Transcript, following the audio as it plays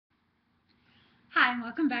Hi, and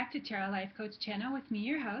welcome back to Tarot Life Coach channel with me,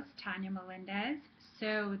 your host, Tonya Melendez.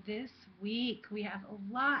 So this week we have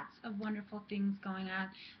lots of wonderful things going on.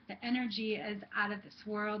 The energy is out of this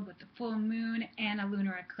world with the full moon and a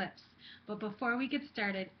lunar eclipse. But before we get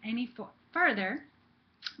started any further,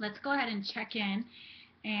 let's go ahead and check in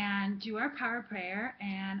and do our power prayer,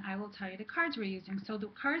 and I will tell you the cards we're using. So the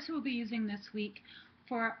cards we'll be using this week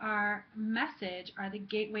for our message are the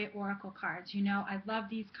Gateway Oracle cards. You know, I love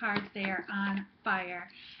these cards. They are on fire.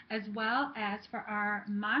 As well as for our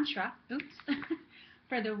mantra,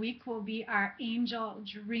 for the week will be our Angel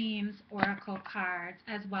Dreams Oracle cards,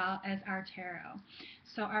 as well as our tarot.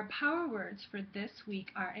 So our power words for this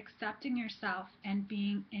week are accepting yourself and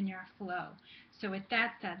being in your flow. So with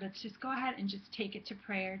that said, let's just go ahead and just take it to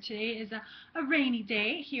prayer. Today is a rainy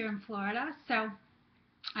day here in Florida, so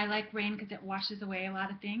I like rain because it washes away a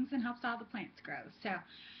lot of things and helps all the plants grow. So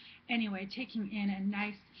anyway, taking in a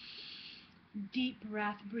nice deep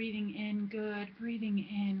breath, breathing in good, breathing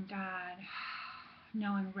in God,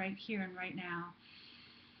 knowing right here and right now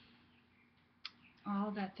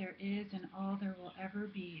all that there is and all there will ever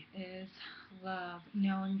be is love,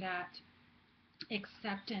 knowing that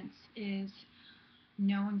acceptance is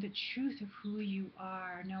knowing the truth of who you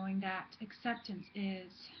are, knowing that acceptance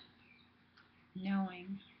is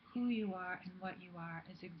knowing who you are and what you are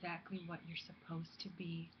is exactly what you're supposed to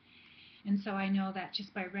be. And so I know that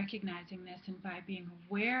just by recognizing this and by being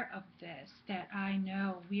aware of this, that I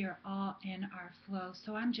know we are all in our flow.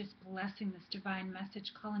 So I'm just blessing this divine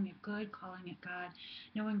message, calling it good, calling it God,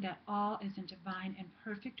 knowing that all is in divine and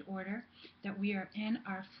perfect order, that we are in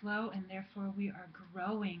our flow and therefore we are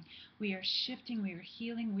growing, we are shifting, we are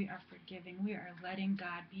healing, we are forgiving, we are letting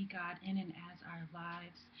God be God in and as our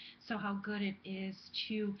lives. So how good it is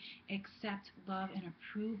to accept, love, and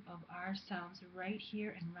approve of ourselves right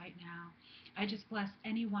here and right now. I just bless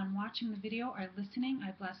anyone watching the video or listening.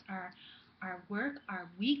 I bless our work, our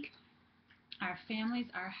week, our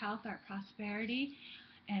families, our health, our prosperity,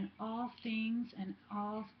 and all things and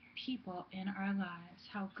all people in our lives.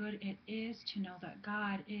 How good it is to know that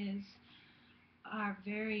God is our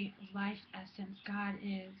very life essence. God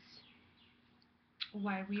is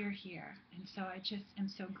why we are here. And so I just am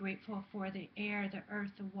so grateful for the air, the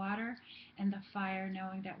earth, the water, and the fire,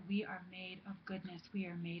 knowing that we are made of goodness, we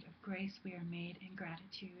are made of grace, we are made in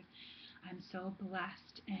gratitude. I'm so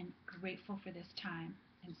blessed and grateful for this time,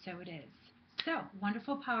 and so it is. So,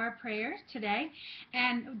 wonderful power prayer today,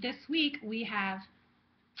 and this week we have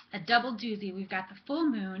a double doozy. We've got the full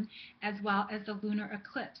moon as well as the lunar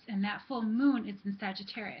eclipse, and that full moon is in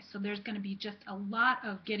Sagittarius, so there's going to be just a lot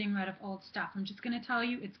of getting rid of old stuff. I'm just going to tell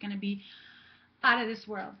you it's going to be out of this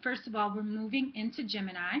world. First of all, we're moving into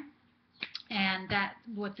Gemini, and that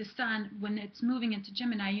with the sun, when it's moving into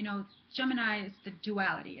Gemini, you know, Gemini is the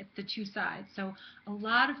duality, it's the two sides. So a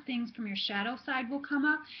lot of things from your shadow side will come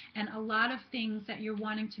up, and a lot of things that you're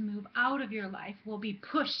wanting to move out of your life will be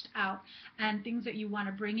pushed out, and things that you want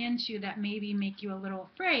to bring into that maybe make you a little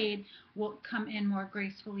afraid will come in more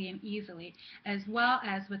gracefully and easily, as well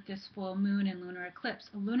as with this full moon and lunar eclipse.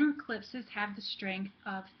 Lunar eclipses have the strength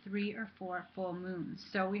of 3 or 4 full moons.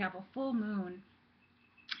 So we have a full moon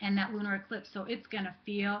and that lunar eclipse, so it's going to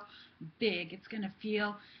feel big, it's going to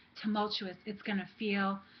feel tumultuous, it's going to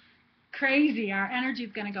feel crazy. Our energy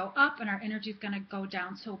is going to go up and our energy is going to go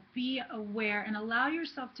down. So be aware and allow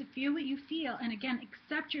yourself to feel what you feel, and again,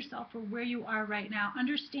 accept yourself for where you are right now.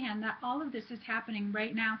 Understand that all of this is happening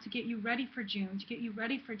right now to get you ready for June, to get you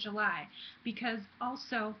ready for July, because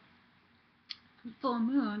also full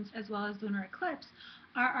moons as well as lunar eclipse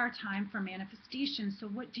are our time for manifestation. So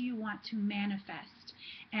what do you want to manifest?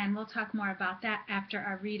 And we'll talk more about that after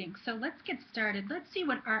our reading. So let's get started. Let's see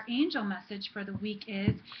what our angel message for the week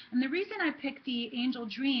is. And the reason I picked the angel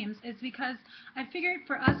dreams is because I figured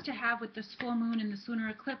for us to have with this full moon and this lunar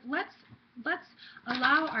eclipse, let's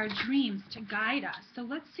allow our dreams to guide us. So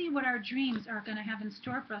let's see what our dreams are going to have in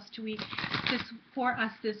store for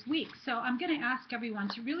us this week. So I'm going to ask everyone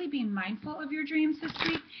to really be mindful of your dreams this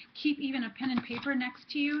week. Keep even a pen and paper next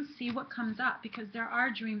to you. See what comes up, because there are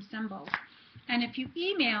dream symbols. And if you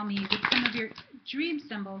email me with some of your dream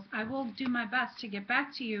symbols, I will do my best to get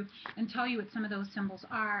back to you and tell you what some of those symbols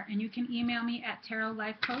are. And you can email me at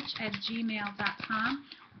tarotlifecoach@gmail.com,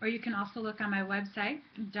 or you can also look on my website,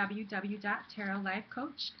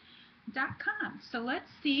 www.tarotlifecoach.com. So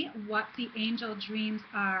let's see what the angel dreams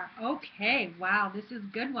are. Okay, wow, this is a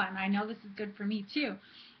good one. I know this is good for me too.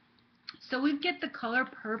 So we get the color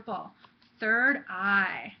purple, third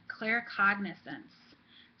eye, claircognizance.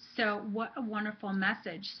 So what a wonderful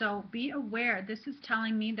message. So be aware. This is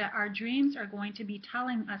telling me that our dreams are going to be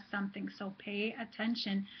telling us something. So pay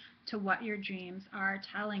attention to what your dreams are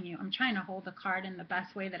telling you. I'm trying to hold the card in the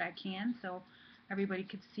best way that I can so everybody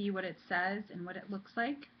could see what it says and what it looks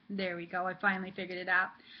like. There we go. I finally figured it out.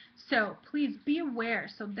 So please be aware.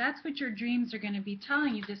 So that's what your dreams are going to be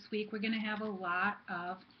telling you this week. We're going to have a lot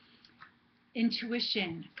of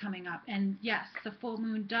intuition coming up. And yes, the full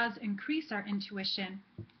moon does increase our intuition,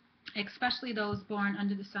 especially those born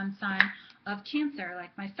under the sun sign of Cancer,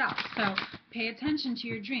 like myself. So pay attention to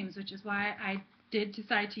your dreams, which is why I did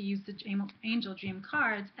decide to use the angel dream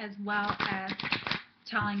cards as well as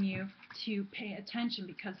telling you to pay attention,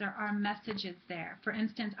 because there are messages there. For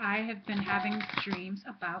instance, I have been having dreams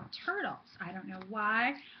about turtles. I don't know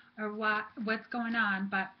why or what's going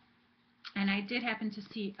on, and I did happen to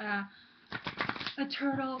see a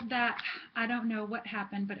turtle that, I don't know what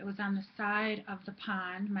happened, but it was on the side of the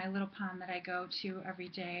pond, my little pond that I go to every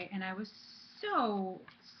day, and I was so,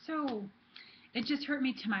 it just hurt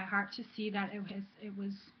me to my heart to see that it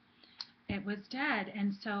was dead.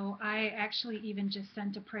 And so I actually even just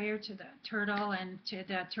sent a prayer to the turtle and to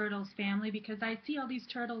the turtle's family, because I see all these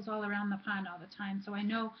turtles all around the pond all the time, so I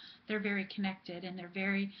know they're very connected and they're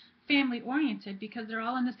very family oriented because they're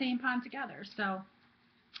all in the same pond together. So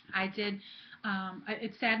I did,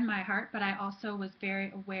 it saddened my heart, but I also was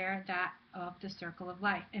very aware of the circle of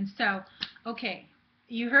life. And so, okay,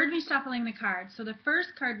 you heard me shuffling the cards. So the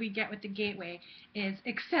first card we get with the gateway is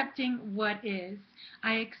accepting what is.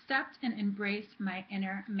 I accept and embrace my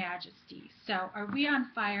inner majesty. So are we on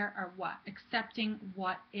fire or what? Accepting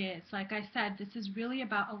what is. Like I said, this is really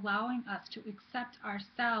about allowing us to accept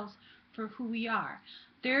ourselves for who we are.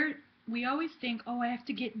 We always think, oh, I have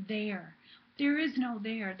to get there. There is no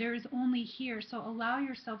there. There is only here. So allow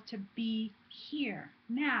yourself to be here,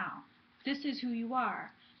 now. This is who you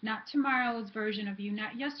are. Not tomorrow's version of you,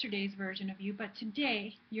 not yesterday's version of you, but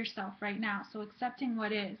today, yourself right now. So accepting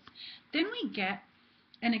what is. Then we get,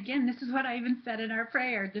 and again, this is what I even said in our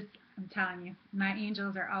prayer. I'm telling you, my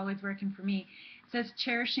angels are always working for me. It says,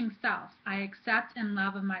 cherishing self. I accept and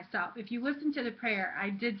love of myself. If you listen to the prayer, I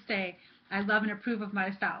did say, I love and approve of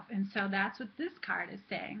myself. And so that's what this card is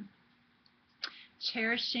saying.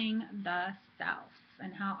 Cherishing the self.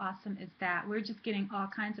 And how awesome is that? We're just getting all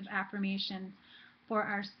kinds of affirmations for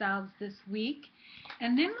ourselves this week.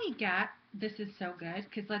 And then we get, this is so good,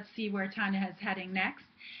 because let's see where Tonya is heading next.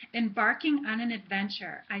 Embarking on an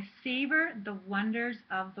adventure. I savor the wonders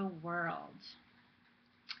of the world.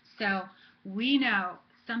 So we know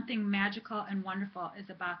something magical and wonderful is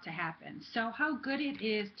about to happen. So how good it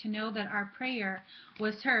is to know that our prayer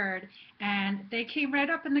was heard, and they came right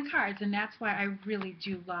up in the cards, and that's why I really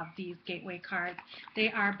do love these gateway cards.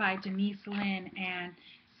 They are by Denise Lynn, and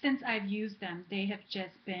since I've used them, they have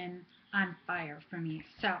just been on fire for me.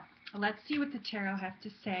 So let's see what the tarot have to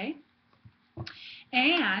say.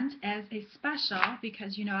 And as a special,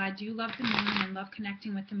 because you know I do love the moon and love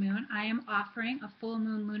connecting with the moon, I am offering a full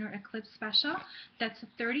moon lunar eclipse special. That's a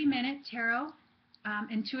 30-minute tarot,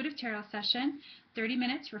 intuitive tarot session, 30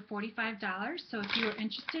 minutes for $45. So if you are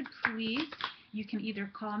interested, please, you can either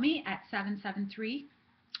call me at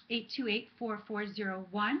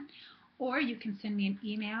 773-828-4401, or you can send me an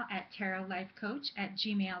email at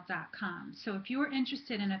tarotlifecoach@gmail.com. So if you are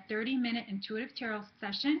interested in a 30-minute intuitive tarot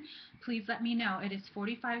session, please let me know. It is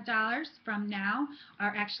 $45 from now,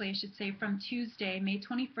 or actually I should say from Tuesday, May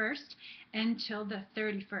 21st, until the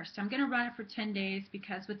 31st. I'm going to run it for 10 days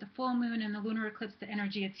because with the full moon and the lunar eclipse, the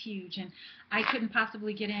energy is huge, and I couldn't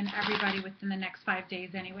possibly get in everybody within the next 5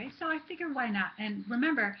 days anyway, so I figured why not. And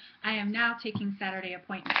remember, I am now taking Saturday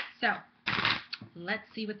appointments. So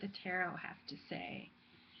let's see what the tarot have to say.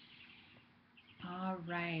 All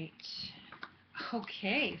right.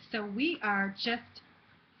 Okay, so we are just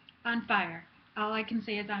on fire. All I can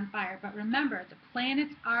say is on fire. But remember, the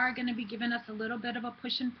planets are going to be giving us a little bit of a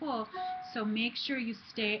push and pull, so make sure you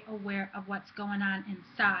stay aware of what's going on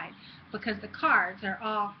inside, because the cards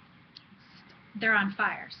are they're on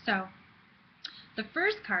fire. So the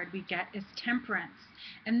first card we get is Temperance.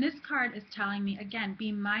 And this card is telling me, again,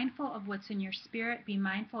 be mindful of what's in your spirit, be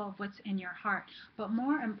mindful of what's in your heart, but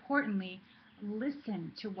more importantly,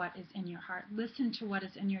 listen to what is in your heart, listen to what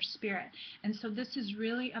is in your spirit. And so this is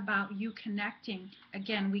really about you connecting.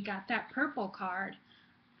 Again, we got that purple card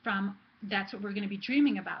from, that's what we're going to be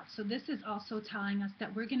dreaming about. So this is also telling us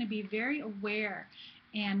that we're going to be very aware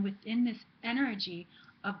and within this energy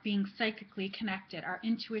of being psychically connected. Our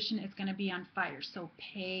intuition is going to be on fire. So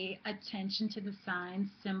pay attention to the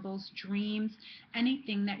signs, symbols, dreams,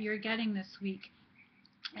 anything that you're getting this week.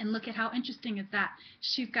 And look at how interesting is that.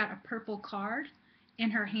 She's got a purple card in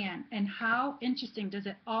her hand. And how interesting does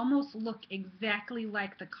it almost look exactly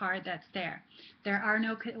like the card that's there? There are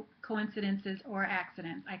no coincidences or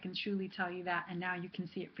accidents. I can truly tell you that, and now you can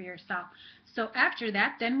see it for yourself. So after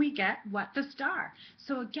that, then we get what? The star.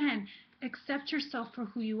 So again, accept yourself for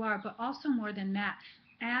who you are, but also more than that,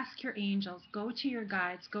 ask your angels, go to your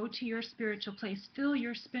guides, go to your spiritual place, fill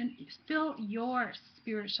your spiritual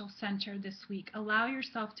center this week. Allow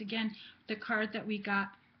yourself to, again, the card that we got,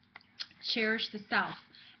 cherish the self,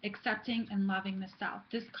 accepting and loving the self.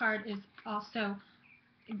 This card is also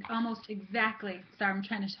almost exactly, sorry, I'm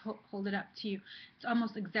trying to hold it up to you. It's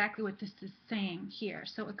almost exactly what this is saying here.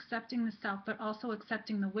 So accepting the self, but also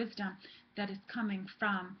accepting the wisdom that is coming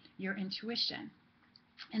from your intuition.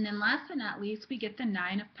 And then last but not least, we get the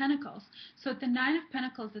Nine of Pentacles. So what the Nine of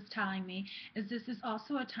Pentacles is telling me is this is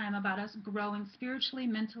also a time about us growing spiritually,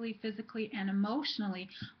 mentally, physically, and emotionally.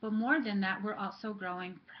 But more than that, we're also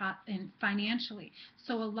growing financially.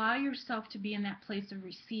 So allow yourself to be in that place of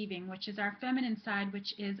receiving, which is our feminine side,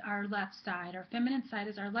 which is our left side. Our feminine side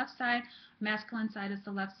is our left side. Masculine side is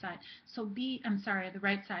the left side. So the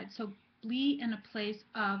right side. So be in a place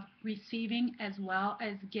of receiving as well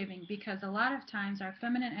as giving, because a lot of times our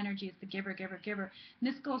feminine energy is the giver, giver, giver. And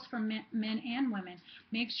this goes for men and women.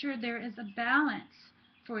 Make sure there is a balance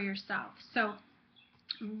for yourself. So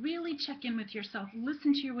really check in with yourself.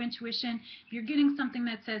 Listen to your intuition. If you're getting something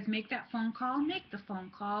that says make that phone call, make the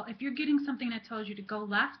phone call. If you're getting something that tells you to go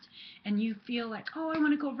left and you feel like, oh, I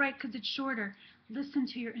want to go right because it's shorter, listen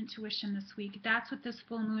to your intuition this week. That's what this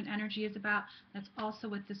full moon energy is about. That's also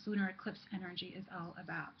what this lunar eclipse energy is all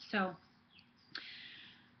about. So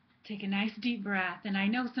take a nice deep breath. And I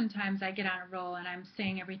know sometimes I get on a roll and I'm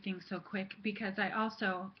saying everything so quick because I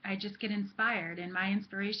just get inspired, and my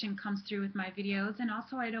inspiration comes through with my videos. And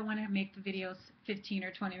also I don't want to make the videos 15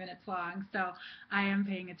 or 20 minutes long, so I am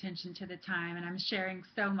paying attention to the time, and I'm sharing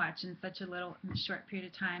so much in such a short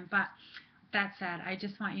period of time. But that said, I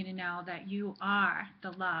just want you to know that you are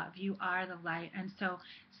the love, you are the light, and so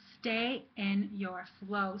stay in your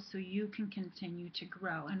flow so you can continue to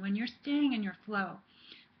grow. And when you're staying in your flow,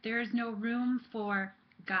 there's no room for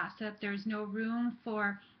gossip. There's no room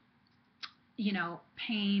for,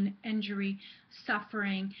 pain, injury,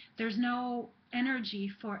 suffering. There's no energy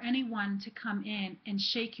for anyone to come in and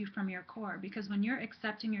shake you from your core, because when you're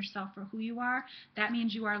accepting yourself for who you are, that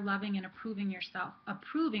means you are loving and approving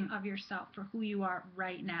of yourself for who you are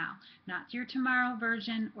right now, not your tomorrow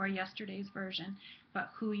version or yesterday's version, but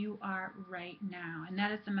who you are right now. And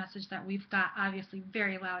that is the message that we've got, obviously,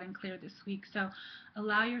 very loud and clear this week. So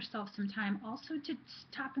allow yourself some time also to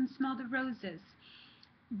stop and smell the roses.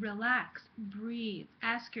 Relax, breathe,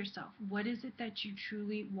 ask yourself, what is it that you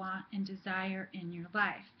truly want and desire in your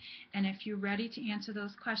life? And if you're ready to answer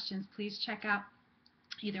those questions, please check out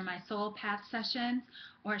either my Soul Path sessions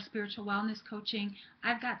or spiritual wellness coaching.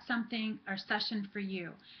 I've got something or session for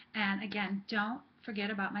you. And again, don't forget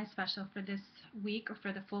about my special for this week or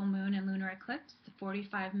for the full moon and lunar eclipse, the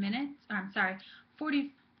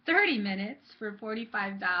 30 minutes for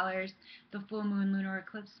 $45, the full moon lunar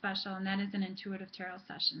eclipse special, and that is an intuitive tarot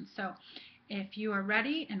session. So if you are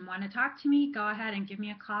ready and want to talk to me, go ahead and give me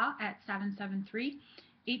a call at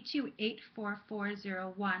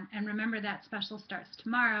 773-828-4401. And remember, that special starts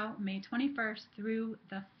tomorrow, May 21st through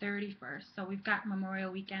the 31st. So we've got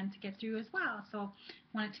Memorial Weekend to get through as well. So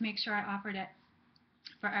wanted to make sure I offered it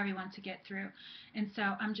for everyone to get through. And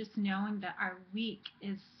so I'm just knowing that our week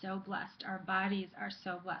is so blessed. Our bodies are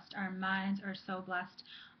so blessed. Our minds are so blessed.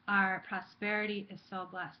 Our prosperity is so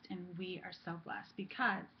blessed. And we are so blessed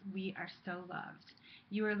because we are so loved.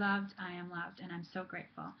 You are loved. I am loved. And I'm so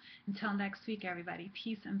grateful. Until next week, everybody,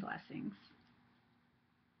 peace and blessings.